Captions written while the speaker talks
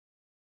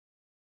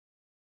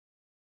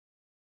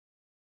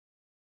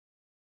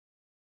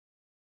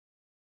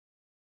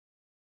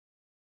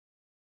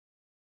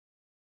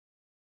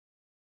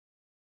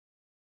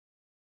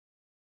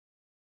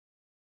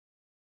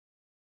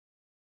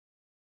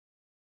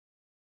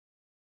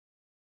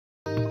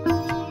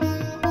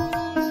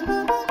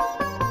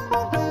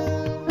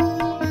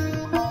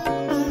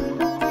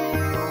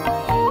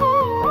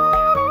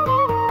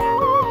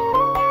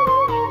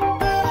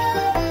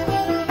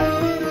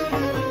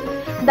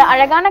இந்த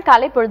அழகான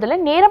காலை பொழுதுல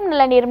நேரம்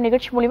நல்ல நேரம்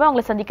நிகழ்ச்சி மூலமா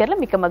உங்களை சந்திக்கிறதுல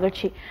மிக்க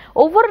மகிழ்ச்சி.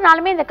 ஒவ்வொரு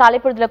நாளுமே இந்த காலை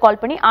பொழுதுல கால்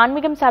பண்ணி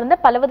ஆன்மீகம் சார்ந்த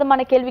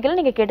பலவிதமான கேள்விகளை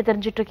நீங்க கேட்டு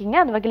தெரிஞ்சுட்டு இருக்கீங்க.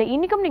 அந்த வகையில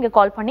இன்னைக்கும் நீங்க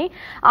கால் பண்ணி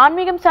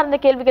ஆன்மீகம் சார்ந்த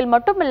கேள்விகள்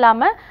மட்டும்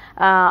இல்லாம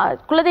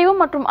குலதெய்வம்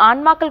மற்றும்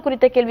ஆன்மாக்கள்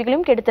குறித்த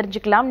கேள்விகளையும் கேட்டு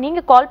தெரிஞ்சுக்கலாம்.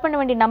 நீங்க கால் பண்ண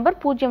வேண்டிய நம்பர்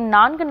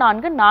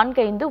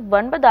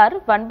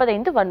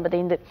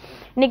 0444599595.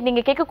 இன்னைக்கு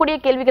நீங்க கேட்கக்கூடிய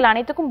கேள்விகள்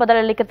அனைத்துக்கும்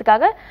பதில்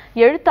அளிக்கிறதுக்காக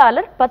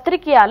எழுத்தாளர்,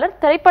 பத்திரிகையாளர்,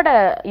 திரைப்பட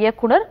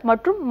இயக்குனர்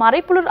மற்றும்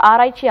மறைப்புலர்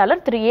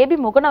ஆராய்ச்சியாளர் திரு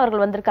Ab.ம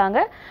அவர்கள் வந்திருக்காங்க.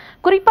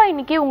 குறிப்பா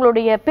இன்னைக்கு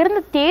உங்களுடைய பிறந்த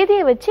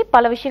தேதியை வச்சு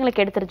பல விஷயங்களை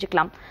கேட்டு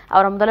தெரிஞ்சுக்கலாம்.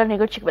 அவரை முதல்ல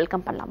நிகழ்ச்சிக்கு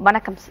வெல்கம் பண்ணலாம்.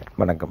 வணக்கம் சார்.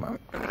 வணக்கம்.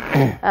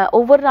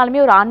 ஒவ்வொரு நாளுமே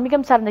ஒரு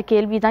ஆன்மீகம் சார்ந்த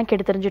கேள்வி தான்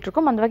கேட்டு தெரிஞ்சுட்டு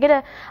இருக்கோம். அந்த வகையில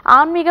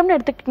ஆன்மீகம்னு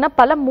எடுத்துக்கிட்டீங்கன்னா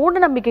பல மூட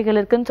நம்பிக்கைகள்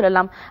இருக்குன்னு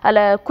சொல்லலாம். அதுல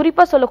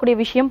குறிப்பா சொல்லக்கூடிய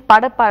விஷயம்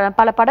பல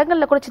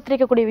படங்கள்ல கூட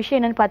சித்தரிக்கக்கூடிய விஷயம்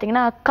என்னன்னு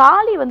பாத்தீங்கன்னா,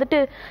 காளி வந்துட்டு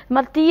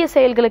தீய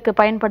செயல்களுக்கு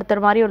பயன்படுத்துற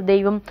மாதிரி ஒரு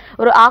தெய்வம்,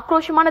 ஒரு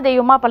ஆக்ரோஷமான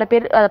தெய்வமா பல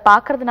பேர்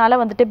பாக்குறதுனால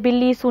வந்துட்டு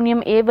பில்லி,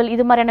 சூனியம், ஏவல்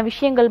இது மாதிரியான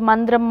விஷயங்கள்,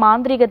 மந்திரம்,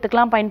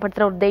 மாந்திரீகத்துக்கெல்லாம்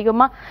பயன்படுத்துற ஒரு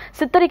தெய்வமா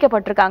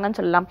சித்தரிக்கப்பட்டிருக்காங்கன்னு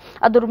சொல்லலாம்.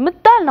 அது ஒரு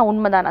மித்தா இல்ல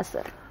உண்மைதானா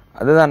சார்?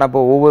 அதுதான் அப்போ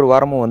ஒவ்வொரு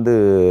வாரமும் வந்து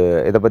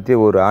இதை பற்றி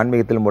ஒரு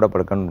ஆன்மீகத்தில்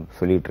மூடப்பழக்கம்னு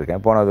சொல்லிட்டு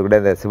இருக்கேன். போனது கூட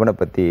இந்த சிவனை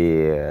பற்றி,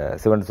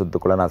 சிவன் சுத்து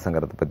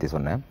குலநாசங்கிறத பற்றி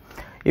சொன்னேன்.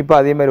 இப்போ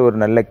அதே மாதிரி ஒரு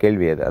நல்ல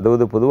கேள்வி அது.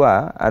 அதாவது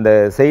பொதுவாக அந்த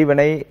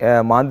செய்வினை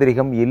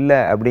மாந்திரிகம் இல்லை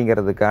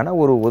அப்படிங்கிறதுக்கான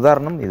ஒரு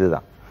உதாரணம்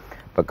இதுதான்.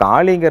 இப்போ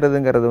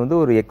காளிங்கிறதுங்கிறது வந்து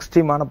ஒரு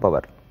எக்ஸ்ட்ரீமான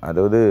பவர்.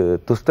 அதாவது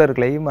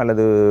துஷ்டர்களையும்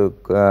அல்லது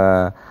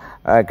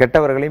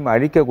கெட்டவர்களையும்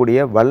அழிக்கக்கூடிய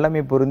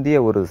வல்லமை பொருந்திய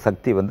ஒரு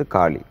சக்தி வந்து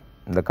காளி.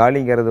 இந்த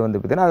காளிங்கிறது வந்து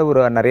பார்த்தீங்கன்னா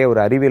அது நிறைய ஒரு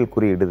அறிவியல்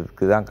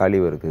குறியீடுக்கு தான் காளி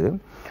இருக்குது.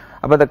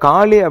 அப்போ அந்த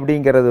காளி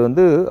அப்படிங்கிறது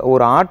வந்து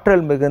ஒரு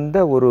ஆற்றல் மிகுந்த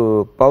ஒரு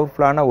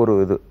பவர்ஃபுல்லான ஒரு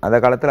இது. அந்த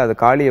காலத்தில் அது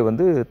காளியை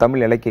வந்து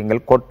தமிழ்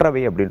இலக்கியங்கள்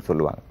கொற்றவை அப்படின்னு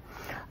சொல்லுவாங்க.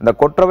 அந்த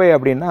கொற்றவை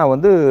அப்படின்னா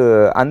வந்து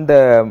அந்த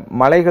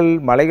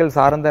மலைகள்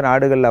சார்ந்த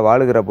நாடுகளில்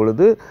வாழுகிற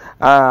பொழுது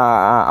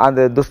அந்த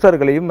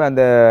துஷ்டர்களையும்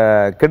அந்த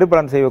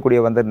கெடுபலன் செய்யக்கூடிய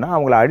வந்ததுன்னா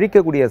அவங்களை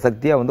அழிக்கக்கூடிய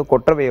சக்தியாக வந்து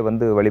கொற்றவையை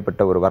வந்து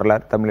வழிபட்ட ஒரு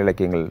வரலாறு தமிழ்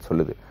இலக்கியங்கள்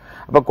சொல்லுது.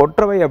 அப்போ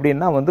கொற்றவை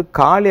அப்படின்னா வந்து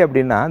காளி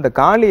அப்படின்னா அந்த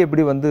காளி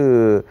எப்படி வந்து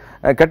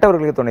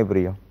கெட்டவர்களுக்கு துணை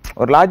புரியும்?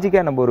 ஒரு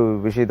லாஜிக்காக நம்ம ஒரு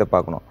விஷயத்தை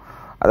பார்க்கணும்.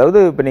 அதாவது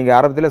இப்போ நீங்கள்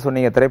ஆரம்பத்தில்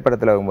சொன்னீங்க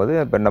திரைப்படத்தில் ஆகும்போது,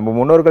 இப்போ நம்ம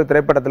முன்னோர்கள்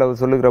திரைப்படத்தில்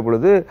சொல்லுகிற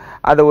பொழுது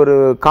அதை ஒரு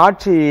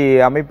காட்சி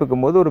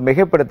அமைப்புக்கும் போது ஒரு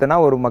மிகைப்படுத்தினா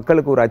ஒரு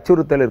மக்களுக்கு ஒரு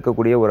அச்சுறுத்தல்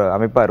இருக்கக்கூடிய ஒரு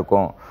அமைப்பாக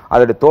இருக்கும்.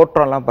 அதோடைய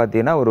தோற்றம்லாம்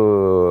பார்த்தீங்கன்னா ஒரு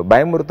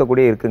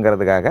பயமுறுத்தக்கூடிய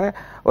இருக்குங்கிறதுக்காக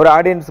ஒரு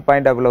ஆடியன்ஸ்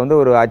பாயிண்ட் ஆஃப் வியூவில் வந்து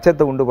ஒரு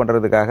அச்சத்தை உண்டு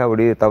பண்ணுறதுக்காக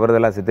அப்படி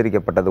தவறுதலாக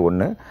சித்தரிக்கப்பட்டது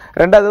ஒன்று.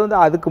 ரெண்டாவது வந்து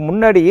அதுக்கு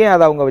முன்னாடியே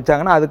அதை அவங்க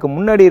வச்சாங்கன்னா அதுக்கு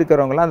முன்னாடி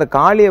இருக்கிறவங்களாம் அந்த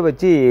காளியை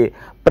வச்சு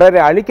பிறரை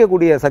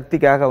அழிக்கக்கூடிய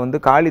சக்திக்காக வந்து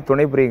காளி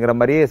துணை புரியுங்கிற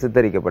மாதிரியே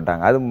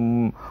சித்தரிக்கப்பட்டாங்க. அது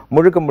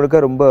முழுக்க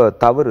ரொம்ப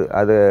தவறு.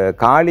 அது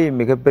காளி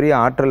மிகப்பெரிய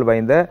ஆற்றல்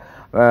வாய்ந்த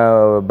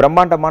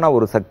பிரம்மாண்டமான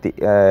ஒரு சக்தி,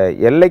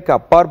 எல்லைக்கு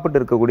அப்பாற்பட்டு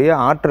இருக்கக்கூடிய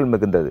ஆற்றல்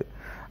மிகுந்தது.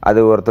 அது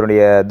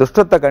ஒருத்தருடைய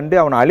துஷ்டத்தை கண்டு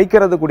அவனை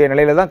அழிக்கிறதுக்கூடிய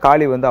நிலையில தான்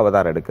காளி வந்து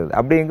அவதாரம் எடுக்குது.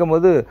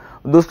 அப்படிங்கும்போது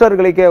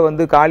துஷ்டர்களுக்கே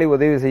வந்து காளி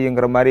உதவி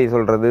செய்யுங்கிற மாதிரி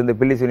சொல்றது, இந்த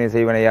பில்லி சூனியம்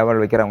செய்வனை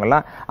ஏவல்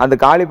வைக்கிறவங்கலாம் அந்த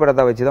காளி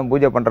படத்தை வச்சு தான்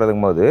பூஜை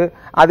பண்றதுக்கும் போது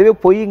அதுவே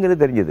பொய்ங்கிறது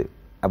தெரிஞ்சுது.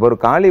 அப்போ ஒரு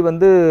காளி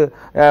வந்து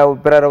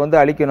பிறரை வந்து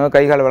அழிக்கணும்,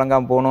 கைகால்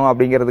வழங்காம போகணும்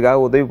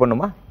அப்படிங்கிறதுக்காக உதவி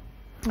பண்ணுமா?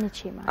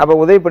 அப்போ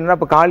உதவி பண்ணுனா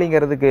அப்போ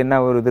காளிங்கிறதுக்கு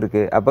என்ன ஒரு இது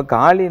இருக்கு? அப்போ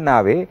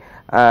காளினாவே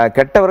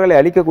கெட்டவர்களை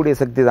அழிக்கக்கூடிய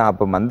சக்தி தான்.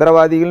 அப்போ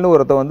மந்திரவாதிகள்னு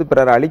ஒருத்த வந்து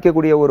பிறரை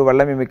அழிக்கக்கூடிய ஒரு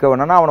வல்லமை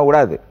மிக்கவனா அவனை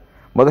விடாது,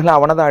 முதல்ல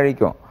அவனை தான்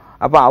அழிக்கும்.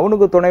 அப்போ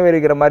அவனுக்கு துணை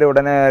வருகிற மாதிரி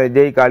உடனே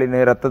ஜெய் காளின்னு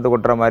ரத்தத்தை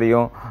கொட்டுற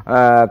மாதிரியும்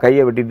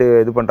கையை வெட்டிட்டு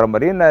இது பண்ணுற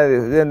மாதிரியும்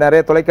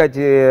நிறைய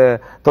தொலைக்காட்சி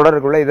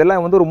தொடர்களுள்ள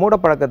இதெல்லாம் வந்து ஒரு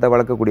மூடப்பழக்கத்தை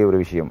வளர்க்கக்கூடிய ஒரு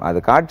விஷயம். அது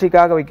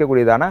காட்சிக்காக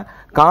வைக்கக்கூடியதான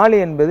காளி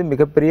என்பது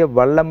மிகப்பெரிய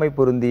வல்லமை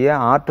பொருந்திய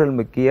ஆற்றல்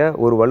மிக்கிய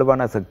ஒரு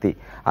வலுவான சக்தி.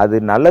 அது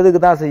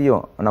நல்லதுக்கு தான்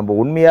செய்யும். நம்ம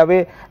உண்மையாகவே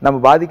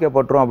நம்ம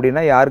பாதிக்கப்பட்டோம்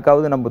அப்படின்னா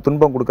யாருக்காவது நம்ம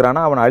துன்பம்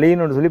கொடுக்குறான்னா அவன்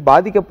அழியணும்னு சொல்லி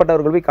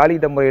பாதிக்கப்பட்டவர்கள் போய்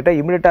காளிகிட்ட முறையிட்ட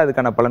இமிடியட்டாக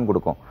அதுக்கான பலன்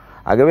கொடுக்கும்.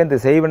 ஆகவே இந்த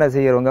செய்வனை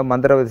செய்கிறவங்க,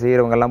 மந்திரவை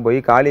செய்கிறவங்க எல்லாம் போய்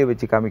காளியை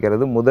வச்சு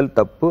காமிக்கிறது முதல்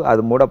தப்பு.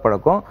 அது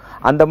மூடப்பழக்கம்.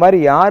 அந்த மாதிரி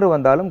யார்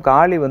வந்தாலும்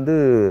காளி வந்து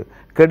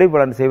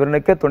கெடுபலன்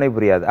செய்வனுக்கே துணை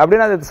புரியாது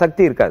அப்படின்னா அது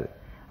சக்தி இருக்காது.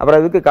 அப்புறம்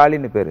அதுக்கு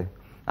காளின்னு பேரு.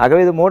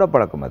 ஆகவே இது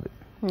மூடப்பழக்கம் அது.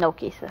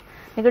 ஓகே சார்,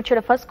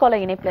 நிகழ்ச்சியோட ஃபர்ஸ்ட்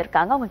காலர் இணைப்புல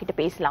இருக்காங்க, அவங்க கிட்ட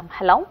பேசலாம்.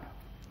 ஹலோ.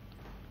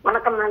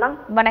 வணக்கம் மேடம்.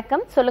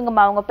 வணக்கம்,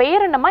 சொல்லுங்கம்மா. உங்க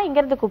பெயர் என்னம்மா, எங்க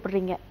இருந்து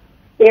கூப்பிடுறீங்க?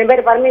 என்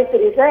பேர்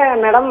பரமேஸ்வரி சார்.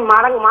 மேடம்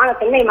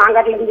சென்னை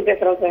மாங்காட்டுல இருந்து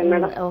பேசுறோம் சார்.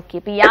 மேடம் ஓகே,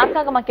 இப்போ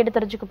யாருக்காகம்மா கேட்டு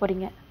தெரிஞ்சுக்க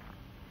போறீங்க?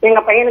 எங்க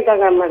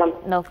பையனுக்காக மேடம்.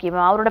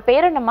 ஓகேம்மா, அவரோட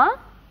பேர் என்னம்மா?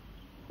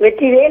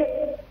 வெற்றிவேல்.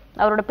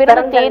 அவரோட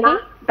பிறந்த தேதி?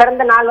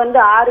 பிறந்த நாள் வந்து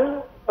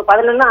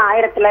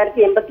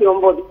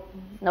 6/11/1989.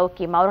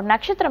 ஓகேம்மா, அவரோட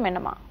நட்சத்திரம்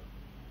என்னம்மா?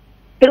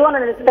 திருவோண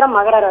நட்சத்திரம்,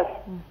 மகர ராசி.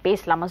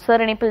 பேசலாமா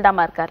சார்? இணைப்பில்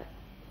தாமா இருக்காரு.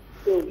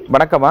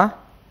 வணக்கம்மா.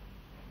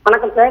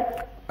 வணக்கம் சார்.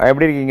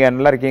 எப்படி இருக்கீங்க?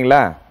 நல்லா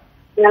இருக்கீங்களா?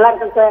 நல்லா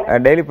இருக்கேன் சார்.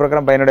 டெய்லி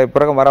ப்ரோக்ராம் பையனுடைய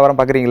ப்ரோக்ராம் வர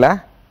பாக்குறீங்களா?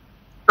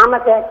 ஆமா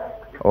சார்.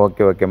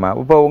 ஓகேம்மா.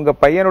 இப்போ உங்க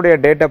பையனுடைய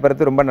டேட் ஆஃப்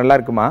பர்த் ரொம்ப நல்லா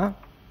இருக்குமா?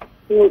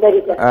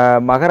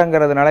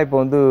 மகரங்கிறதுனால இப்போ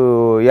வந்து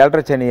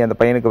 7.5 சனி அந்த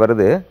பையனுக்கு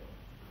வருது.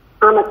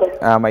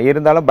 ஆமா,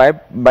 இருந்தாலும்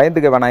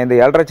பயந்துக்க வேணாம். இந்த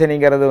 7.5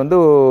 சனிங்கிறது வந்து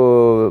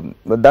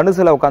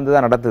தனுசுல உட்காந்து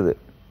தான் நடத்துது.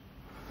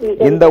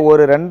 இந்த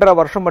ஒரு 2.5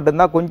 வருஷம்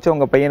மட்டும்தான் கொஞ்சம்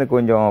உங்க பையனுக்கு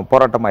கொஞ்சம்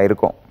போராட்டமா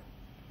இருக்கும்.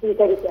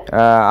 சரி சார்.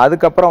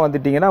 அதுக்கப்புறம்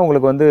வந்துட்டீங்கன்னா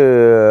உங்களுக்கு வந்து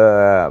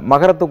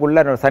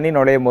மகரத்துக்குள்ள சனி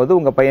நுழையும் போது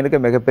உங்க பையனுக்கு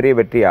மிகப்பெரிய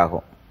வெற்றி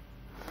ஆகும்.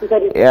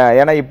 சரி.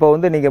 ஏன்னா இப்போ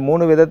வந்து நீங்க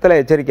 3 விதத்துல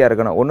எச்சரிக்கையா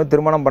இருக்கணும். ஒண்ணு,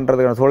 திருமணம்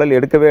பண்றதுக்கான சூழல்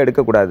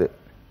எடுக்கக்கூடாது.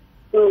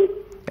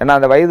 ஏன்னா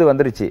அந்த வயது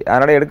வந்துருச்சு,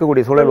 அதனால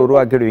எடுக்கக்கூடிய சூழல்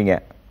உருவாக்கிடுவீங்க.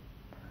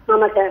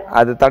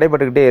 அது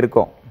தடைபட்டுக்கிட்டே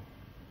இருக்கும்.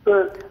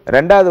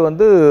 ரெண்டாவது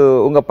வந்து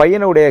உங்க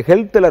பையனுடைய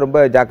ஹெல்த்ல ரொம்ப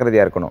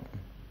ஜாக்கிரதையா இருக்கணும்.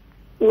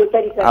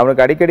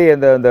 அவனுக்கு அடிக்கடி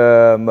இந்த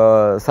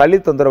சளி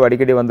தொந்தரவு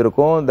அடிக்கடி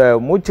வந்திருக்கும். இந்த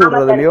மூச்சு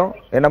விடுறதுலயும்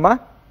என்னமா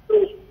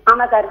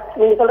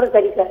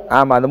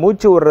ஆமா அந்த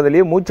மூச்சு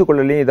விடுறதுலயும் மூச்சு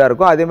கொள்ளலையும் இதா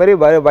இருக்கும். அதே மாதிரி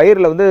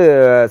வயிறுல வந்து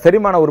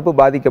செரிமான உறுப்பு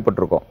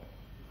பாதிக்கப்பட்டிருக்கும்.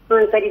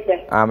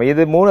 ஆமா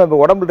இது 3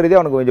 உடம்பு ரீதியா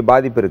அவனுக்கு கொஞ்சம்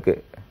பாதிப்பு இருக்கு.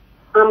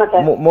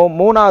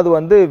 மூணாவது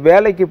வந்து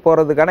வேலைக்கு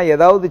போறதுக்கான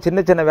ஏதாவது சின்ன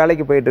சின்ன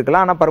வேலைக்கு போயிட்டு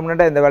இருக்கலாம், ஆனா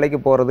பர்மனண்டா இந்த வேலைக்கு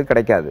போறது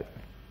கிடைக்காது.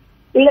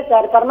 இல்ல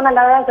சார்,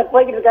 பர்மனண்டா தான் சார்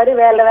போயிட்டு இருக்காரு,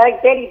 வேற வேலைக்கு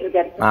தேடிட்டு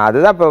இருக்காரு.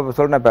 அதுதான் இப்ப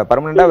சொல்றேன், இப்ப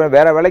பர்மனண்டா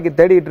வேற வேலைக்கு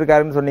தேடிட்டு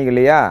இருக்காருன்னு சொன்னீங்க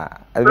இல்லையா,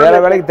 அது வேற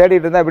வேலைக்கு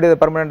தேடிட்டு இருந்தா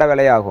எப்படி பர்மனண்டா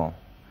வேலையாகும்?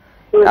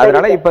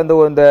 அதனால இப்ப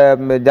இந்த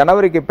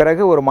ஜனவரிக்கு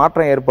பிறகு ஒரு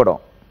மாற்றம்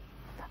ஏற்படும்.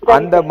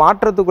 அந்த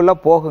மாற்றத்துக்குள்ள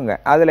போகுங்க,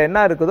 அதுல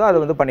என்ன இருக்குதோ அதை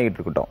வந்து பண்ணிக்கிட்டு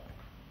இருக்கட்டும்.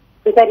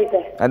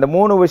 அந்த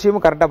 3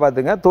 விஷயமும் கரெக்டா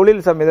பாத்துங்க.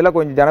 தொழில் சமயத்துல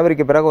கொஞ்சம்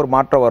ஜனவரிக்கு பிறகு ஒரு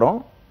மாற்றம் வரும்.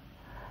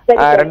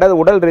 ரெண்டாவது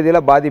உடல்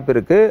ரீதியில பாதிப்பு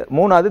இருக்கு.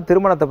 மூணாவது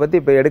திருமணத்தை பத்தி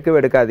இப்ப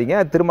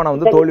எடுக்காதீங்க, திருமணம்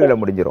வந்து தோல்வியில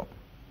முடிஞ்சிடும்.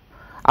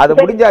 அது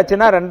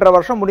முடிஞ்சாச்சுன்னா 2.5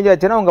 வருஷம்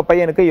முடிஞ்சாச்சுன்னா உங்க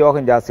பையனுக்கு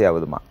யோகம் ஜாஸ்தி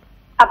ஆகுதுமா.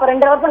 அப்ப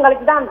 2 வருஷம்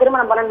கழிச்சு தான்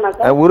திருமணம் பண்ணணுமா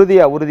சார்?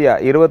 உறுதியா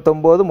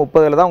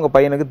 29-30 தான் உங்க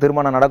பையனுக்கு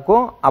திருமணம்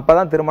நடக்கும்.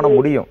 அப்பதான் திருமணம்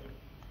முடியும்.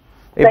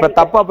 இப்ப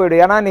தப்பா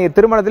போயிடும். ஏன்னா நீங்க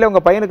திருமணத்துல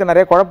உங்க பையனுக்கு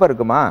நிறைய குழப்பம்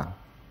இருக்குமா.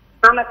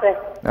 ஆமா சார்.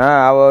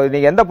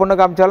 நீங்க எந்த பொண்ணு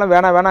காமிச்சாலும்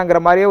வேணாங்கிற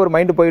மாதிரியே ஒரு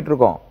மைண்ட் போயிட்டு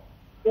இருக்கும்.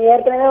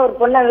 ஏற்கனவே ஒரு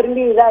பொண்ணை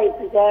விரும்பி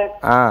இதாயிடுச்சு சார்.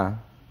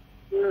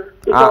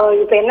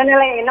 இப்ப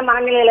என்ன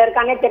மனநிலையில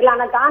இருக்கானே தெரியல.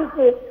 ஆனா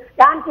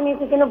டான்ஸ்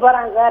மியூசிக்னு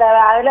போறாங்க சார்,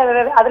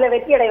 அதுல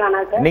வெற்றி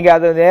அடைவானா சார்? நீங்க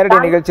அது நேரடி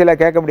நிகழ்ச்சியில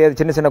கேட்க முடியாது,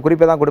 சின்ன சின்ன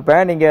குறிப்பை தான்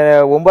கொடுப்பேன். நீங்க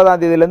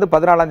 9ஆம் தேதியில இருந்து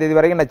 14ஆம் தேதி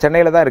வரைக்கும் நான்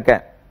சென்னையில தான்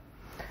இருக்கேன்.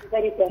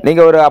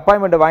 நீங்க ஒரு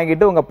அப்பாயின்மெண்ட்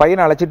வாங்கிட்டு உங்க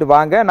பையனை அழைச்சிட்டு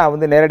வாங்க. நான்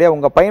வந்து நேரடியா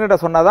உங்க பையனிட்ட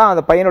சொன்னாதான்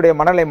அந்த பையனுடைய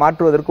மனநிலை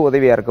மாற்றுவதற்கு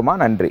உதவியா இருக்குமா.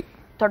 நன்றி.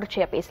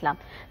 தொடர்ச்சியா பேசலாம்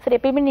சார்.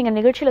 எப்பயுமே நீங்க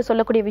நிகழ்ச்சியில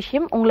சொல்லக்கூடிய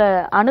விஷயம், உங்களை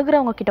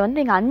அணுகிறவங்க கிட்ட வந்து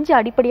நீங்க 5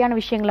 அடிப்படையான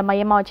விஷயங்களை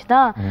மையமா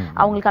வச்சுதான்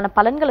அவங்களுக்கான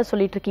பலன்களை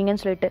சொல்லிட்டு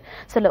இருக்கீங்கன்னு சொல்லிட்டு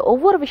சில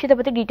ஒவ்வொரு விஷயத்தை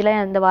பத்தி டீட்டெயிலா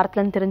இந்த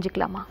வாரத்துல இருந்து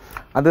தெரிஞ்சுக்கலாமா?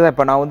 அதுதான்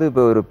இப்ப நான் வந்து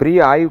இப்போ ஒரு பெரிய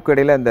ஆய்வுக்கு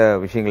இடையில இந்த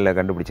விஷயங்களை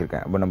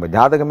கண்டுபிடிச்சிருக்கேன். இப்போ நம்ம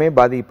ஜாதகமே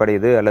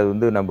பாதிப்படையுது அல்லது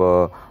வந்து நம்ம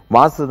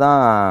வாசு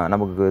தான்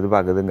நமக்கு இது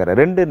பார்க்குதுங்கிற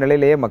 2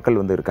 நிலையிலேயே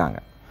மக்கள் வந்து இருக்காங்க.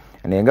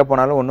 எங்க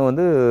போனாலும் ஒண்ணு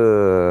வந்து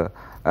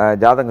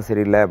ஜாதகம்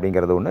சரியில்லை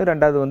அப்படிங்கிறது ஒன்று,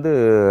 ரெண்டாவது வந்து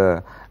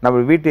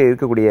நம்ம வீட்டில்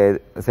இருக்கக்கூடிய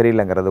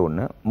சரியில்லைங்கிறது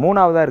ஒன்று,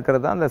 மூணாவதாக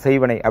இருக்கிறது தான் அந்த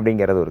செய்வனை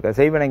அப்படிங்கிறது இருக்குது.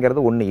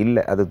 செய்வனைங்கிறது ஒன்று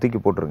இல்லை, அது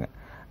தூக்கி போட்டுருங்க.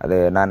 அது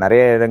நான்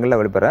நிறைய இடங்களில்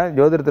வெளிப்படுறேன்.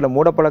 ஜோதிடத்தில்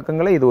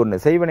மூடப்பழக்கங்களே இது ஒன்று.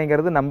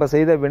 செய்வனைங்கிறது நம்ம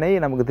செய்த வினை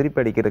நமக்கு திருப்பி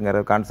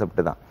அடிக்கிறதுங்கிற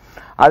கான்செப்ட் தான்.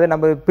 அது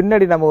நம்ம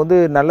பின்னாடி நம்ம வந்து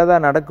நல்லதாக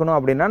நடக்கணும்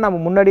அப்படின்னா நம்ம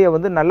முன்னாடியே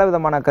வந்து நல்ல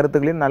விதமான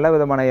கருத்துக்களையும் நல்ல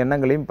விதமான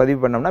எண்ணங்களையும் பதிவு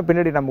பண்ணோம்னா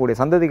பின்னாடி நம்மளுடைய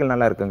சந்ததிகள்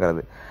நல்லா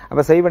இருக்குங்கிறது.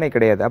 அப்போ செய்வனை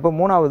கிடையாது. அப்போ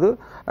மூணாவது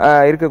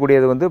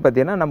இருக்கக்கூடியது வந்து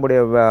பார்த்தீங்கன்னா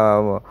நம்முடைய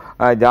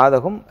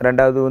ஜாதகம்,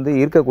 ரெண்டாவது வந்து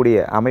இருக்கக்கூடிய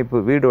அமைப்பு,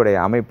 வீடுடைய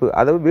அமைப்பு.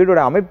 அதாவது வீடோட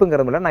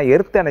அமைப்புங்கிறதுல நான்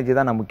எர்த் எனர்ஜி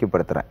தான் நான்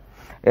முக்கியப்படுத்துகிறேன்.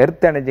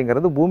 எர்த்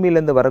எனர்ஜிங்கிறது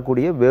பூமியிலேருந்து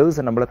வரக்கூடிய வேவ்ஸ்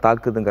நம்மளை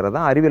தாக்குதுங்கிறது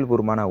தான் அறிவியல்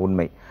பூர்வமான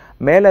உண்மை.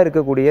 மேலே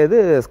இருக்கக்கூடியது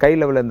ஸ்கை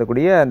லெவலில்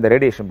இருக்கக்கூடிய அந்த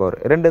ரேடியேஷன் பவர்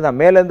 2 தான்.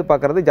 மேலேருந்து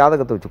பார்க்குறது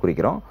ஜாதகத்தை வச்சு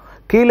குறிக்கிறோம்,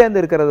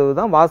 கீழேருந்து இருக்கிறது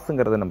தான்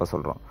வாஸ்துங்கிறது நம்ம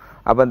சொல்கிறோம்.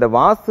 அப்போ அந்த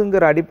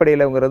வாஸ்துங்கிற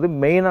அடிப்படையில்ங்கிறது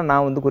மெயினாக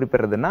நான் வந்து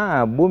குறிப்பிட்றதுன்னா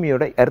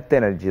பூமியோட எர்த்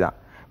எனர்ஜி தான்.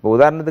 இப்போ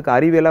உதாரணத்துக்கு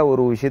அறிவியலாக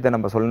ஒரு விஷயத்தை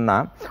நம்ம சொல்லணும்னா,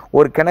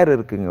 ஒரு கிணறு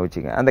இருக்குங்க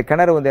வச்சுங்க. அந்த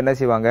கிணறு வந்து என்ன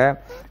செய்வாங்க,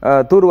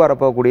 தூர்வார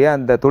போகக்கூடிய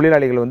அந்த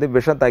தொழிலாளிகள் வந்து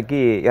விஷம்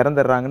தாக்கி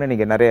இறந்துடுறாங்கன்னு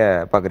நீங்கள் நிறைய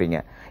பார்க்குறீங்க.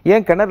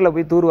 ஏன் கிணறுல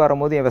போய்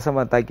தூர்வாரும் போது என் விஷம்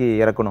தாக்கி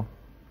இறக்கணும்?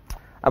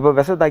 அப்போ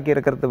விஷம் தாக்கி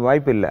இறக்கிறதுக்கு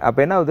வாய்ப்பு இல்லை. அப்போ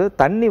என்ன ஆகுது,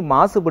 தண்ணி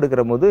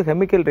மாசுபடுகிற போது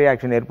கெமிக்கல்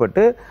ரியாக்ஷன்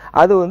ஏற்பட்டு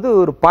அது வந்து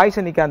ஒரு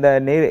பாய்சனிக்கு அந்த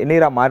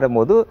நீராக மாறும்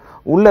போது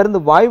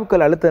உள்ளேருந்து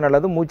வாயுக்கள்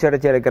அழுத்தனால மூச்சு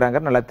அடைச்சி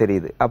இறக்குறாங்க நல்லா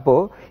தெரியுது.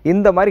 அப்போது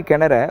இந்த மாதிரி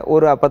கிணற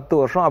ஒரு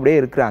 10 வருஷம் அப்படியே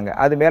இருக்கிறாங்க.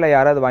 அது மேலே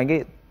யாராவது வாங்கி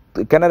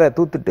கிணற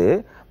தூத்துட்டு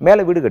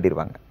மேலே வீடு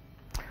கட்டிடுவாங்க.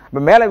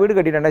 இப்போ மேலே வீடு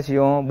கட்டிட்டு என்ன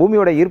செய்யும்,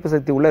 பூமியோட ஈர்ப்பு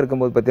சக்தி உள்ளே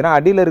இருக்கும்போது பார்த்தீங்கன்னா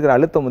அடியில் இருக்கிற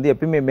அழுத்தம் வந்து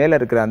எப்பயுமே மேலே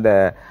இருக்கிற அந்த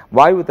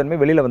வாயு தன்மை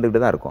வெளியில்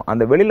வந்துகிட்டு தான் இருக்கும்.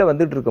 அந்த வெளியில்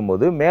வந்துட்டு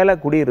இருக்கும்போது மேலே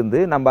குடியிருந்து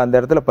நம்ம அந்த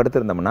இடத்துல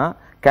படுத்திருந்தோம்னா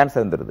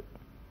கேன்சர் வந்துடுது.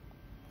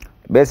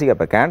 பேசிக்காக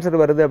இப்போ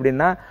கேன்சர் வருது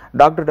அப்படின்னா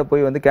டாக்டர்கிட்ட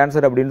போய் வந்து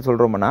கேன்சர் அப்படின்னு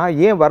சொல்கிறோம்னா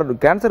ஏன் வருது,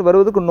 கேன்சர்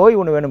வருவதுக்கு நோய்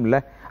ஒன்று வேணும் இல்லை,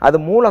 அது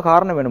மூல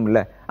காரணம் வேணும்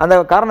இல்லை,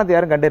 அந்த காரணத்தை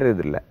யாரும்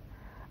கண்டறியறது இல்லை.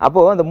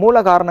 அப்போது அந்த மூல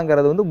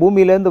காரணங்கிறது வந்து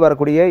பூமியிலேருந்து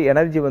வரக்கூடிய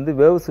எனர்ஜி வந்து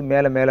வேவ்ஸ்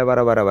மேலே மேலே வர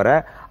வர வர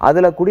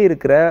அதில்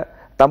குடியிருக்கிற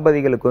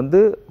தம்பதிகளுக்கு வந்து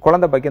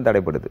குழந்தை பாக்கியம்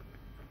தடைப்படுது.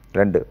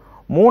 2.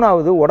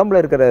 மூணாவது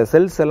உடம்புல இருக்கிற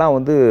செல்ஸ் எல்லாம்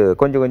வந்து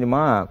கொஞ்சம்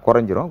கொஞ்சமாக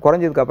குறைஞ்சிரும்.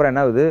 குறைஞ்சதுக்கப்புறம்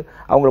என்ன ஆகுது,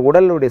 அவங்களுக்கு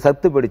உடலுடைய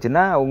சத்து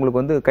போயிடுச்சுன்னா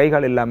அவங்களுக்கு வந்து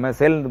கைகால் இல்லாமல்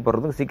செயல்ந்து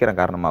போகிறதுக்கு சீக்கிரம்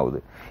காரணமாகுது.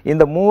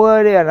 இந்த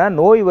மூவரையான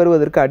நோய்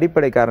வருவதற்கு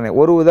அடிப்படை காரணம்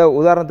ஒரு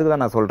உதாரணத்துக்கு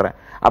தான் நான் சொல்கிறேன்.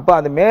 அப்போ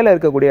அது மேலே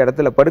இருக்கக்கூடிய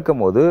இடத்துல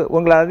படுக்கும் போது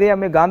உங்களை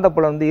அறியாமே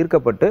காந்தப்புலம் வந்து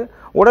ஈர்க்கப்பட்டு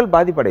உடல்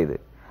பாதிப்படையுது.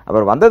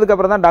 அப்புறம் வந்ததுக்கு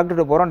அப்புறம் தான்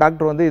டாக்டர்கிட்ட போகிறோம்,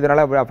 டாக்டர் வந்து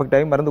இதனால் அஃபெக்ட்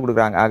ஆகி மருந்து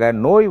கொடுக்குறாங்க. ஆக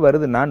நோய்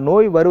வருதுன்னா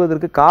நோய்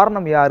வருவதற்கு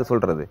காரணம் யார்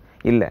சொல்கிறது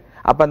இல்லை,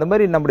 அப்போ அந்த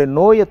மாதிரி நம்முடைய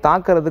நோயை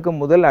தாக்குறதுக்கு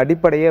முதல்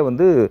அடிப்படையே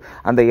வந்து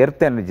அந்த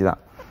எர்த் எனர்ஜி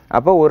தான்.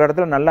 அப்போ ஒரு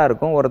இடத்துல நல்லா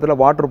இருக்கும், ஒரு இடத்துல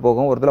வாட்டர்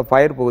போகும், ஒரு இடத்துல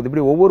ஃபயர் போகுது,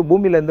 இப்படி ஒவ்வொரு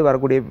பூமியிலேருந்து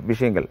வரக்கூடிய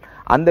விஷயங்கள்,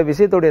 அந்த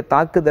விஷயத்துடைய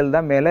தாக்குதல்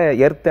தான் மேலே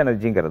எர்த்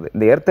எனர்ஜிங்கிறது.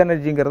 இந்த எர்த்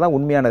எனர்ஜிங்கிறது தான்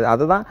உண்மையானது.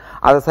 அதுதான்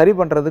அதை சரி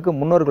பண்ணுறதுக்கு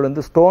முன்னோர்கள்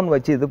வந்து ஸ்டோன்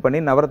வச்சு இது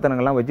பண்ணி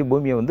நவரத்தனங்கள்லாம் வச்சு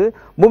பூமியை வந்து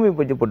பூமி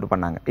பூஜை போட்டு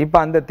பண்ணாங்க. இப்போ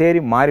அந்த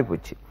தேரி மாறி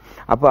போச்சு.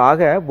 அப்போ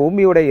ஆக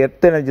பூமியோட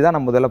எர்த் எனர்ஜி தான்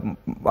நம்ம முதல்ல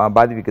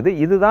பாதிக்குது.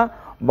 இதுதான்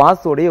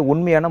வாஸ்துடைய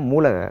உண்மையான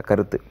மூல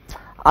கருத்து.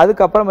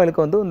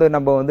 அதுக்கப்புறமேலுக்கு வந்து இந்த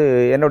நம்ம வந்து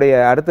என்னுடைய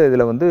அடுத்த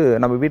இதில் வந்து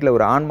நம்ம வீட்டில்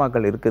ஒரு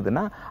ஆன்மாக்கள்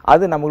இருக்குதுன்னா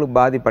அது நம்மளுக்கு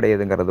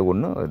பாதிப்படையுதுங்கிறது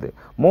ஒன்று. இது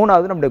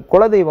 3வது நம்முடைய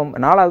குலதெய்வம்,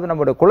 4வது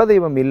நம்மளுடைய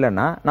குலதெய்வம்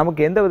இல்லைன்னா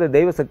நமக்கு எந்த வித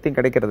தெய்வ சக்தியும்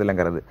கிடைக்கிறது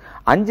இல்லைங்கிறது.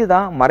 5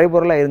 தான்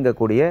மறைபொருளாக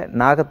இருக்கக்கூடிய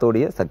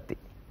நாகத்தோடைய சக்தி.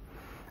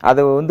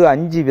 அது வந்து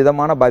 5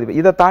 விதமான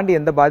பாதிப்பு. இதை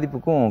தாண்டி எந்த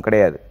பாதிப்புக்கும்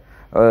கிடையாது.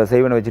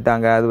 செய்வனை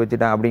வச்சுட்டாங்க, அது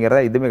வச்சுட்டாங்க அப்படிங்கிறத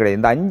எதுவுமே கிடையாது.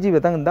 இந்த 5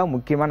 விதம் தான்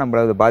முக்கியமாக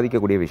நம்மளை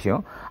பாதிக்கக்கூடிய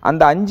விஷயம்.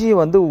 அந்த 5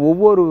 வந்து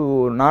ஒவ்வொரு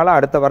நாளாக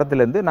அடுத்த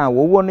வாரத்திலேருந்து நான்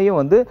ஒவ்வொன்றையும்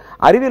வந்து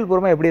அறிவியல்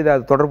பூர்வமாக எப்படி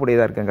அது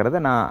தொடர்புடையதாக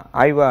இருக்குங்கிறத நான்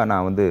ஆய்வாக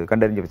நான் வந்து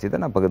கண்டறிஞ்ச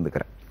விஷயத்தை நான்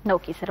பகிர்ந்துக்கிறேன்.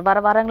 ஓகே சார், வர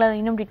வாரங்களில்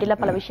இன்னும் டீட்டெயிலாக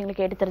பல விஷயங்களை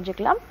கேட்டு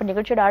தெரிஞ்சுக்கலாம். இப்போ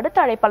நிகழ்ச்சியோட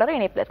அடுத்த அழைப்பாளரும்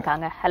இணைப்பில்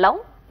இருக்காங்க. ஹலோ,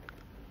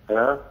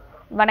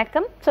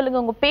 வணக்கம்,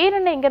 சொல்லுங்க உங்க பேர்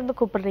என்ன, எங்க இருந்து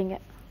கூப்பிடுறீங்க?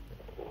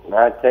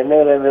 நான்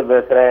சென்னையில இருந்து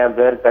பேசுறேன். என்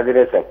பேர்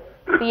கதிரேசன்.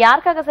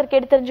 யாருக்காக சார்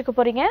கேட்டு தெரிஞ்சுக்க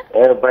போறீங்க?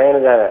 என்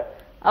பையனுக்காக.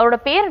 அவரோட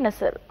பேர் என்ன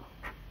சார்?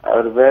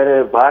 அவர் பேரு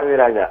பாரதி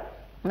ராஜா.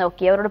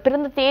 ஓகே, அவரோட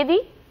பிறந்த தேதி?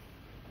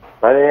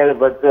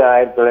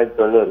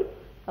 17/10/1990.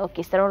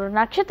 ஓகே சார், அவரோட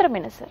நட்சத்திரம்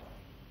என்ன சார்?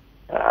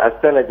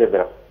 அஸ்த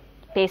நட்சத்திரம்.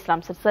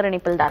 பேசலாம் சார். சார்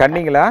இணைப்பில் தான்.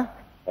 கன்னிங்களா?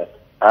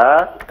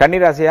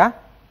 கன்னிராசியா?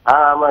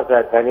 ஆமா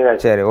சார்,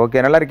 கன்னிராசி. சரி,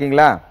 ஓகே. நல்லா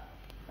இருக்கீங்களா?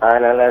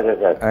 நல்லா இருக்கேன்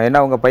சார்.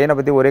 என்ன உங்க பையனை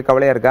பத்தி ஒரே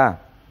கவலையா இருக்கா?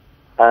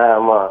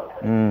 ஆமா.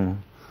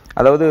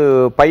 அதாவது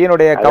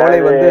பையனுடைய கவலை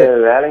வந்து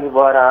வேலைக்கு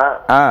போறான்,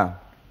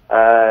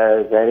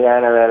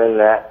 சரியான வேலை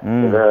இல்ல,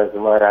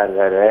 சுமாரா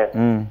இருக்காரு.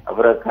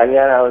 அப்புறம்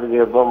கல்யாணம் அவருக்கு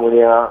எப்ப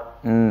முடியும்?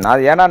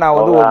 அது ஏன்னா நான்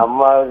வந்து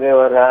அம்மாவுக்கு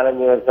ஒரு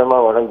 4-5 வருஷமா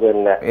உடம்பு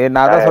சரியில்லை.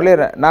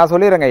 நான்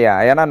சொல்லிடுறேங்க ஐயா.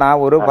 ஏன்னா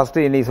நான் ஒரு ஃபர்ஸ்ட்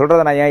நீ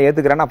சொல்றதை நான் ஏன்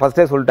ஏத்துக்கிறேன், நான்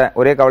ஃபர்ஸ்டே சொல்லிட்டேன்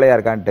ஒரே கவலையா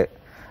இருக்கான்ட்டு.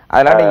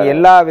 அதனால நீங்க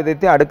எல்லா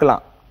விதத்தையும்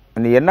அடுக்கலாம்.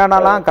 நீ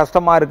என்னென்னலாம்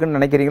கஷ்டமா இருக்குன்னு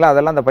நினைக்கிறீங்களோ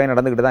அதெல்லாம் அந்த பையன்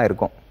நடந்துகிட்டு தான்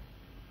இருக்கும்.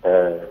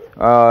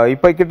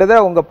 இப்ப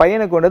கிட்டத்தட்ட உங்க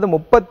பையனுக்கு வந்தது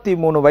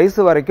 33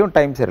 வயசு வரைக்கும்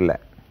டைம் சரியில்லை.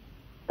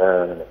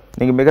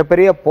 நீங்க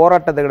மிகப்பெரிய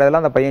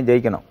போராட்டத்துக்கிட்டதெல்லாம் அந்த பையன்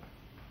ஜெயிக்கணும்.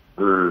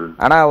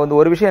 ஆனா வந்து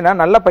ஒரு விஷயம் என்ன,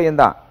 நல்ல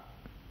பையன் தான்.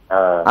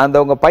 அந்த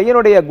உங்க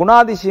பையனுடைய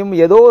குணாதிசயம்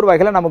ஏதோ ஒரு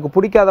வகையில நமக்கு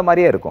பிடிக்காத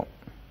மாதிரியே இருக்கும்.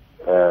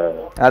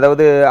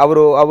 அதாவது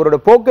அவரோட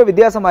போக்கு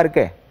வித்தியாசமா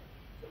இருக்கே.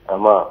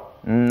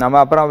 நம்ம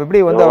அப்புறம் எப்படி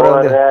வந்து அவர்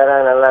வந்து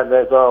நல்லா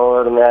பேசுவோம்,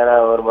 ஒரு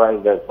நேரம் ஒரு மாதிரி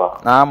பேசுவோம்.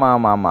 ஆமா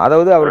ஆமா ஆமா.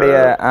 அதாவது அவருடைய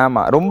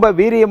ரொம்ப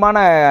வீரியமான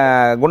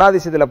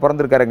குணாதிசயத்துல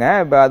பிறந்திருக்காருங்க.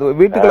 இப்ப அது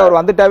வீட்டுக்குள்ள அவர்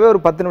வந்துட்டாவே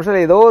ஒரு 10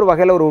 நிமிஷம் ஏதோ ஒரு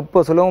வகையில ஒரு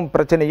உட்பொசலும்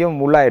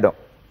பிரச்சனையும் உள்ளாயிடும்.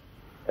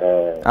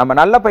 ஆமா,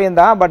 நல்ல பையன்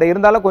தான். பட்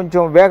இருந்தாலும்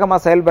கொஞ்சம் வேகமா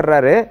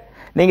செயல்படுறாரு.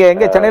 நீங்க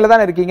எங்க சென்னையில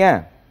தானே இருக்கீங்க?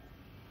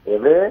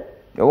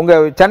 உங்க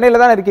சென்னையில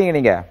தானே இருக்கீங்க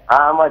நீங்க?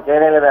 ஆமா,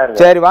 சென்னையில தான்.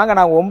 சரி வாங்க,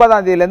 நான்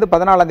 9ஆம் தேதியில இருந்து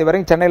 14ஆம் தேதி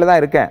வரைக்கும் சென்னையில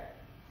தான் இருக்கேன்.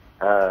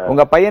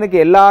 உங்க பையனுக்கு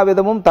எல்லா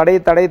விதமும்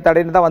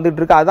தடைன்னு தான் வந்துட்டு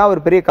இருக்கு. அதான்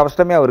ஒரு பெரிய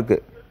கஷ்டமே அவருக்கு.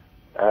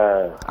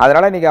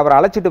 அதனால நீங்க அவரை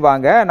அழைச்சிட்டு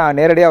வாங்க, நான்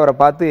நேரடியாக அவரை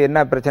பார்த்து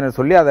என்ன பிரச்சனை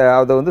சொல்லி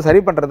அதை வந்து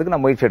சரி பண்றதுக்கு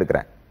நான் முயற்சி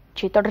எடுக்கிறேன்.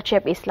 தொடர்ச்சியா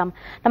பேசலாம்.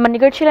 நம்ம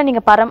நிகழ்ச்சியில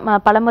நீங்க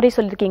பலமுறை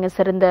சொல்லியிருக்கீங்க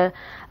சார், இந்த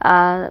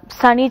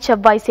சனி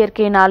செவ்வாய்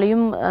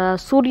சேர்க்கையினாலும்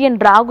சூரியன்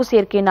ராகு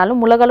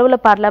சேர்க்கையினாலும் உலக அளவுல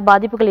பல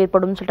பாதிப்புகள்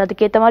ஏற்படும் சொல்லிட்டு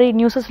அதுக்கேற்ற மாதிரி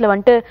நியூஸஸ்ல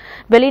வந்துட்டு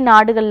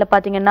வெளிநாடுகள்ல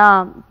பாத்தீங்கன்னா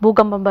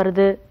பூகம்பம்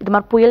வருது, இது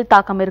மாதிரி புயல்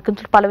தாக்கம் இருக்குன்னு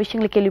சொல்லிட்டு பல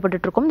விஷயங்களை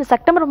கேள்விப்பட்டு இருக்கோம். இந்த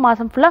செப்டம்பர்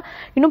மாசம் ஃபுல்லா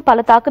இன்னும்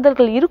பல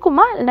தாக்குதல்கள்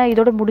இருக்குமா, இல்லைன்னா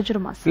இதோட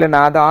முடிஞ்சிருமா? இல்ல,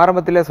 நான் அது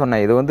ஆரம்பத்திலே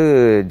சொன்னேன், இது வந்து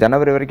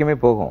ஜனவரி வரைக்குமே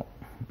போகும்.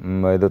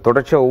 இது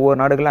தொடர்ச்சியாக ஒவ்வொரு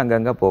நாடுகளும்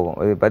அங்கங்கே போகும்.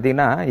 இது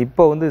பார்த்தீங்கன்னா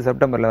இப்போ வந்து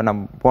செப்டம்பரில்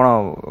நம்ம போன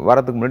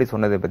வாரத்துக்கு முன்னாடி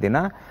சொன்னது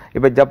பார்த்தீங்கன்னா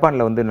இப்போ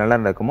ஜப்பானில் வந்து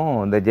நிலநடுக்கமோ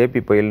இந்த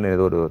ஜேபி புயல்னு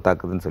ஏதோ ஒரு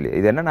தாக்குதுன்னு சொல்லி,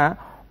 இது என்னன்னா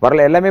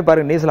எல்லாமே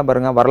பாருங்க, நியூஸ்லாம்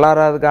பாருங்க,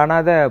 வரலாறு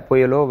காணாத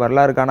புயலோ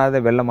வரலாறு காணாத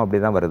வெள்ளம் அப்படி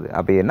தான் வருது.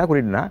 அப்போ என்ன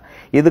குறிட்டுனா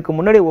இதுக்கு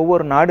முன்னாடி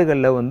ஒவ்வொரு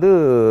நாடுகளில் வந்து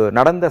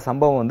நடந்த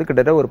சம்பவம் வந்து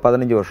கிட்டத்தட்ட ஒரு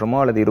 15 வருஷமோ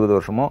அல்லது 20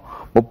 வருஷமோ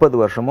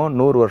 30 வருஷமோ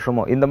 100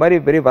 வருஷமோ இந்த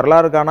மாதிரி பெரிய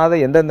வரலாறு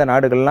காணாத எந்தெந்த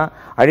நாடுகள்லாம்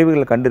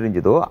அழிவுகள்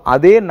கண்டறிஞ்சதோ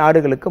அதே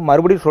நாடுகளுக்கு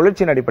மறுபடியும்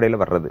சுழற்சியின்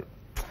அடிப்படையில் வர்றது.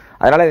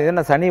 அதனால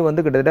என்ன, சனி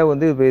வந்து கிட்டத்தட்ட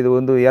வந்து இது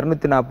வந்து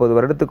 240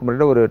 வருடத்துக்கு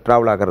முன்னாடி ஒரு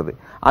டிராவல் ஆகிறது.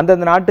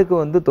 அந்தந்த நாட்டுக்கு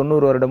வந்து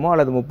 90 வருடமோ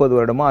அல்லது 30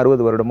 வருடமோ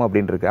 60 வருடமோ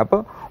அப்படின்னு இருக்கு. அப்போ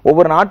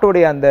ஒவ்வொரு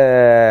நாட்டுடைய அந்த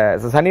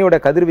சனியோட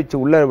கதிர்வீச்சு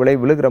உள்ள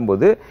விழுகிற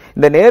போது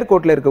இந்த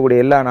நேர்கோட்டில்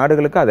இருக்கக்கூடிய எல்லா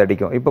நாடுகளுக்கும் அது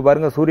அடிக்கும். இப்போ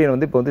பாருங்க, சூரியன்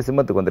வந்து இப்போ வந்து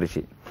சிம்மத்துக்கு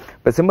வந்துருச்சு.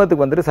 இப்போ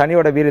சிம்மத்துக்கு வந்துட்டு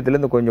சனியோட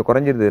வீரியத்திலேருந்து கொஞ்சம்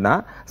குறைஞ்சிருதுன்னா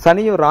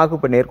சனியும் ராகு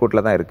இப்போ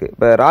நேர்கோட்டில் தான் இருக்கு.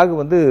 இப்போ ராகு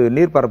வந்து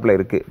நீர்பரப்பில்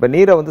இருக்கு. இப்போ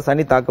நீரை வந்து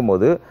சனி தாக்கும்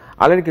போது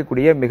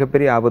அலரிக்கக்கூடிய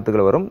மிகப்பெரிய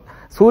ஆபத்துகள் வரும்.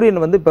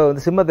 சூரியன் வந்து இப்போ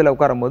வந்து சிம்மத்தில்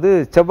உட்காரும் போது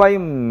செவ்வாயும்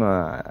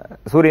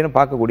சூரியனும்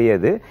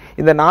பார்க்கக்கூடியது.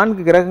 இந்த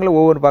 4 கிரகங்களை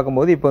ஒவ்வொரு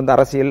பார்க்கும்போது இப்போ வந்து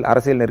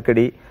அரசியல்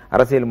நெருக்கடி,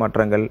 அரசியல்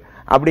மாற்றங்கள்,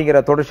 அப்படிங்கிற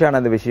தொடர்ச்சியான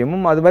அந்த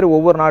விஷயமும், அது மாதிரி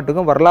ஒவ்வொரு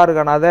நாட்டுக்கும் வரலாறு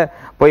காணாத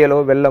புயலோ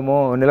வெள்ளமோ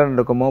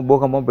நிலநடுக்கமோ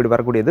பூகமோ இப்படி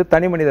வரக்கூடியது,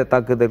 தனி மனித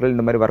தாக்குதல்கள்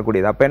இந்த மாதிரி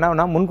வரக்கூடியது. அப்ப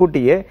என்னன்னா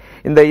முன்கூட்டியே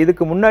இந்த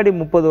இதுக்கு முன்னாடி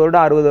 30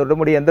 வருடம் 60 வருடம்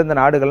முடிய எந்தெந்த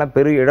நாடுகள்லாம்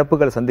பெரிய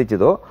இழப்புகள்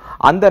சந்திச்சதோ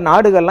அந்த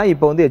நாடுகள்லாம்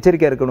இப்போ வந்து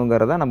எச்சரிக்கையா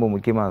இருக்கணுங்கிறதா நம்ம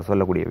முக்கியமா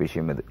சொல்லக்கூடிய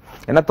விஷயம் இது.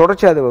 ஏன்னா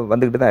தொடர்ச்சி அது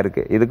வந்துகிட்டு தான்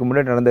இருக்கு. இதுக்கு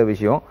முன்னாடி நடந்த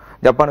விஷயம்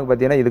ஜப்பானுக்கு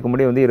பார்த்தீங்கன்னா இதுக்கு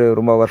முன்னாடி வந்து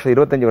ரொம்ப வருஷம்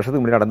 25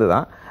 வருஷத்துக்கு முன்னாடி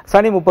நடந்துதான்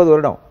சனி 30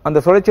 வருடம் அந்த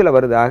சுழற்சியில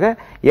வருதாக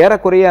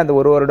ஏறக்குறைய அந்த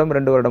 1 வருடம்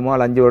 2 வருடமோ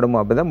 5 வருடமோ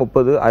அப்படிதான்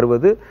 30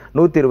 60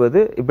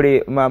 120 இப்படி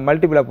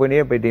மல்டிபிளா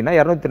போயிட்டீங்கன்னா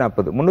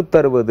 240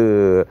 360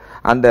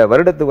 அந்த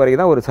வருடத்துக்கு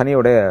வரைக்கும் தான் ஒரு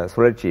சனியோட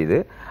சுழற்சி இது.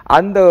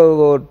 அந்த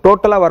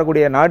டோட்டலா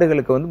வரக்கூடிய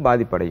நாடுகளுக்கு வந்து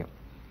பாதிப்படையும்.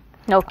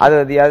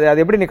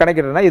 அது எப்படி நீ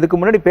கணக்கிடுறா, இதுக்கு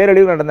முன்னாடி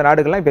பேரழிவு நடந்த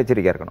நாடுகள்லாம் இப்ப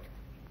எச்சரிக்கையா இருக்கணும்.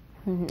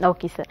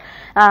 Okay sir.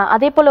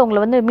 அதே போல உங்களை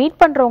வந்து மீட்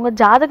பண்றவங்க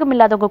ஜாதகம்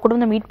இல்லாதவங்க கூட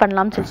வந்து மீட்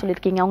பண்ணலாம்னு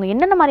சொல்லியிருக்கீங்க. அவங்க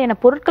என்னென்ன மாதிரியான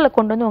பொருட்களை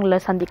கொண்டு வந்து உங்களை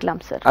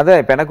சந்திக்கலாம் சார்?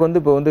 அதான் இப்போ எனக்கு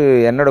வந்து இப்போ வந்து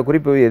என்னோட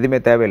குறிப்பு எதுவுமே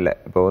தேவையில்லை.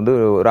 இப்போ வந்து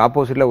ஒரு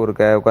ஆப்போசிட்ல ஒரு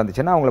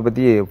உட்காந்துச்சுன்னா அவங்கள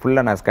பத்தி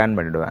ஃபுல்லா நான் ஸ்கேன்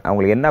பண்ணிடுவேன்.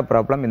 அவங்களுக்கு என்ன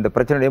ப்ராப்ளம், இந்த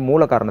பிரச்சனையுடைய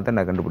மூல காரணத்தை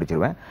நான்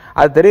கண்டுபிடிச்சிருவேன்.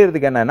 அது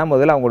தெரியறதுக்கு என்னன்னா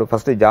முதல்ல அவங்களோட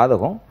ஃபர்ஸ்ட்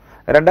ஜாதகம்,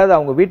 ரெண்டாவது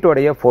அவங்க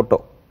வீட்டோடைய போட்டோ,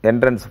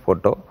 என்ட்ரன்ஸ்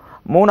போட்டோ,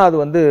 மூணாவது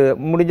வந்து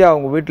முடிஞ்சா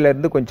அவங்க வீட்டில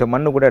இருந்து கொஞ்சம்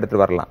மண்ணு கூட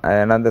எடுத்துட்டு வரலாம்.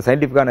 நான் அந்த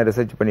சயின்டிஃபிக்கான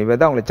ரிசர்ச் பண்ணி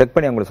தான் அவங்களை செக்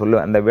பண்ணி அவங்களை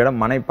சொல்லுவேன் அந்த இடம்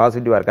மனை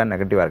பாசிட்டிவா இருக்கா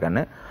நெகட்டிவா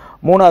இருக்கான்னு.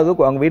 மூணாவது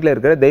அவங்க வீட்டில்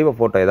இருக்கிற தெய்வ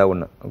போட்டோ ஏதாவது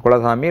ஒன்று,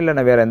 குலசாமி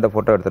இல்லைன்னா வேற எந்த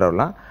போட்டோ எடுத்துட்டு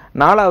வரலாம்.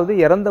 நாலாவது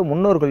இறந்த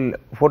முன்னோர்கள்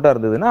போட்டோ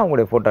இருந்ததுன்னா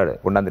அவங்களுடைய போட்டோ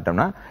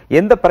கொண்டாந்துட்டோம்னா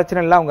எந்த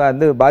பிரச்சனைலாம் அவங்க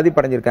வந்து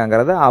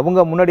பாதிப்படைஞ்சிருக்காங்கிறத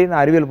அவங்க முன்னாடி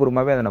நான் அறிவியல்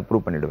பூர்வமாகவே அதை நான்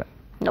ப்ரூவ் பண்ணிடுவேன்.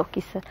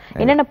 Okay sir.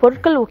 என்னென்ன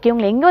பொருட்கள் ஓகே,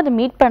 உங்களை எங்க வந்து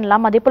மீட்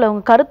பண்ணலாம், அதே போல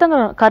உங்க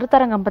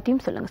கருத்தரங்கம்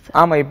பத்தியும் சொல்லுங்க சார்.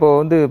 ஆமா, இப்போ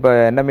வந்து இப்போ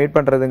என்ன மீட்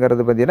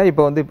பண்றதுங்கிறது பார்த்தீங்கன்னா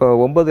இப்போ வந்து இப்போ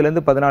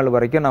 9லேருந்து 14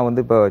 வரைக்கும் நான்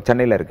வந்து இப்போ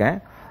சென்னையில் இருக்கேன்.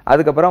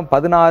 அதுக்கப்புறம்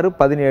 16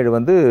 17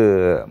 வந்து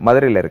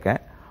மதுரையில்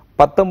இருக்கேன்.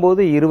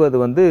 19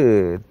 20 வந்து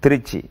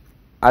திருச்சி.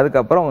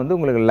 அதுக்கப்புறம் வந்து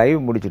உங்களுக்கு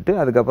லைவ் முடிச்சுட்டு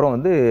அதுக்கப்புறம்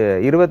வந்து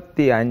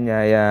 25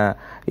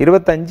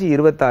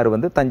 26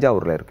 வந்து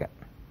தஞ்சாவூர்ல இருக்கேன்.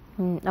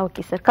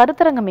 Okay sir.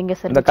 கருத்தரங்கம் எங்க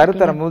சார்? இந்த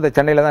கருத்தரங்கம் இந்த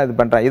சென்னையில தான் இது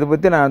பண்றேன். இது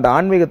பத்தி நான் அந்த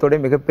ஆன்மீகத்தோட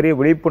மிகப்பெரிய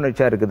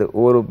விழிப்புணர்ச்சியா இருக்குது.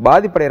 ஒரு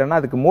பாதிப்படைகிறேன்னா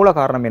அதுக்கு மூல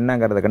காரணம்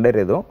என்னங்கிறத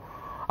கண்டறியதும்,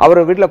 அவர்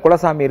வீட்டுல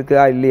குலசாமி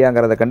இருக்கா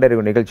இல்லையாங்கிறத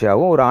கண்டறியும்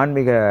நிகழ்ச்சியாகவும் ஒரு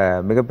ஆன்மீக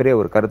மிகப்பெரிய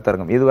ஒரு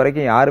கருத்தரங்கம். இது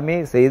வரைக்கும் யாருமே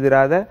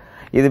செய்திராத,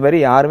 இது மாதிரி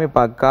யாருமே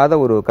பார்க்காத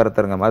ஒரு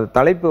கருத்தரங்கம். அது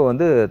தலைப்பு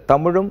வந்து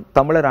தமிழும்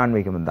தமிழர்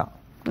ஆன்மீகம் தான்.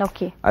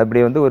 அப்படி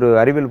வந்து ஒரு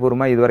அறிவியல்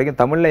பூர்வமா இது வரைக்கும்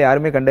தமிழ்ல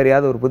யாருமே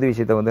கண்டறியாத ஒரு புது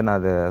விஷயத்தை வந்து நான்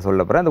அதை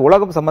சொல்ல போறேன். அந்த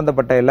உலகம்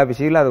சம்பந்தப்பட்ட எல்லா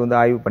விஷயங்களும் அதை வந்து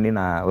ஆய்வு பண்ணி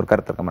நான் ஒரு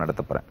கருத்தரங்கம்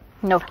நடத்த போறேன்.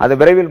 அது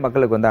விரைவில்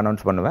மக்களுக்கு வந்து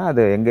அனௌன்ஸ் பண்ணுவேன்.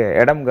 அது எங்க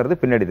இடம்ங்கிறது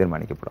பின்னாடி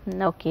தீர்மானிக்கப்படும்.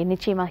 ஓகே,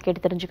 நிச்சயமா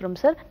கேட்டு தெரிஞ்சுக்கிறோம்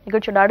சார்.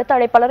 நிகழ்ச்சியோட அடுத்த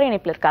அழைப்பாளர்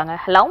இணைப்பில் இருக்காங்க.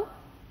 ஹலோ.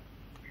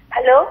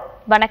 ஹலோ,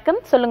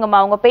 வணக்கம்.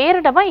 சொல்லுங்கம்மா, உங்க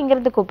பெயரிடமா இங்க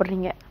இருந்து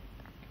கூப்பிடுறீங்க?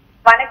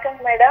 வணக்கம்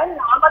மேடம்,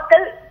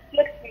 நாமக்கல்.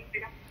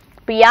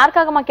 இப்ப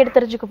யாருக்காகமா கேட்டு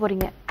தெரிஞ்சுக்க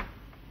போறீங்க?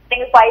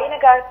 எங்க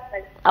பையனுக்காக.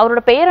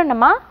 அவரோட பெயர்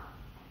என்னம்மா?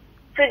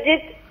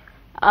 சுஜித்.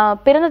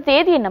 பிறந்த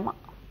தேதி என்னம்மா?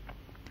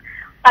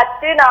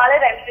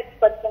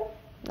 10/4/2010.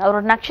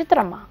 அவரோட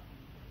நட்சத்திரமா?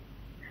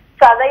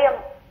 சதயம்.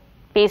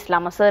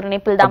 பேசலாமா சார்?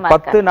 இணைப்பில் தான்.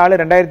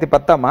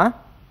 10/4/2010.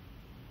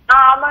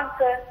 ஆமாங்க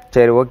சார்.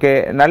 சரி, ஓகே.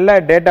 நல்ல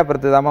டேட்டா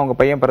பர்த் தாமா உங்க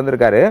பையன்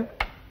பிறந்திருக்காரு.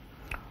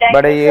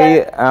 பட்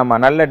ஆமா,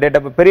 நல்ல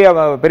டேட்டா, பெரிய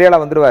ஆளா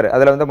வந்துருவாரு,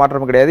 அதுல வந்து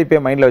மாற்றம் கிடையாது.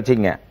 இப்ப மைண்ட்ல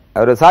வச்சுக்கங்க,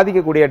 அவர்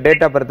சாதிக்கக்கூடிய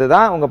டேட்டா பர்த்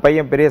தான் உங்க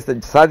பையன் பெரிய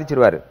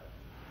சாதிச்சிருவாரு.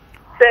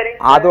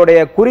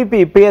 அதோடைய குறிப்பு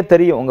இப்பயே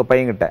தெரியும் உங்க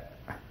பையன்கிட்ட.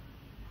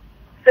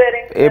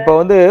 இப்ப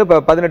வந்து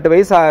 18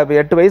 வயசு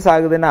 8 வயசு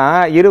ஆகுதுன்னா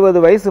 20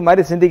 வயசு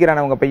மாதிரி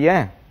சிந்திக்கிறான உங்க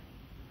பையன்.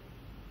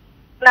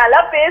 நல்லா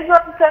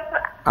பேசுவாங்க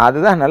சார்.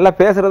 அதுதான் நல்லா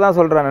பேசுறதா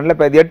சொல்றான். நல்ல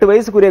 8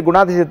 வயசுக்குரிய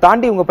குணாதிசயத்தை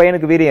தாண்டி உங்க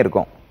பையனுக்கு வீரியம்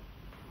இருக்கும்.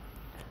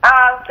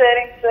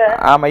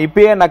 ஆமா,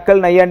 இப்பயே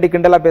நக்கல் நையாண்டி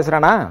கிண்டலா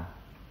பேசுறானா?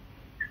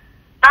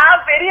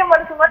 பெரிய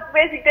மனுஷன் மாதிரி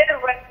பேசிட்டே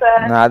இருப்பேன்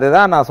சார்.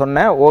 அதுதான் நான்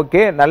சொன்னேன்.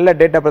 ஓகே, நல்ல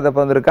டேட்டா பர்த்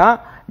வந்திருக்கான்.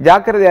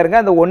 ஜாக்கிரதையா இருங்க.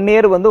 அந்த 1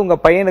 இயர் வந்து உங்க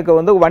பையனுக்கு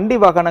வந்து வண்டி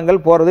வாகனங்கள்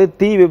போறது,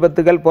 தீ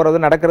விபத்துகள் போறது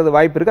நடக்கிறது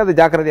வாய்ப்பு இருக்கு. அது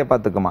ஜாக்கிரதையா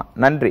பாத்துக்குமா.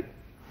 நன்றி.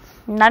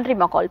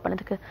 நன்றிமா கால்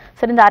பண்ணதுக்கு.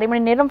 சரி, இந்த 1/2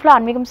 மணி நேரம் ஃபுல்லா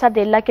ஆன்மீகம்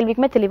சார்ந்த எல்லா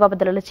கேள்விக்குமே தெளிவா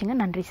பதில் அளிச்சீங்க.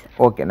 நன்றி சார்.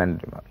 ஓகே,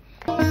 நன்றிமா.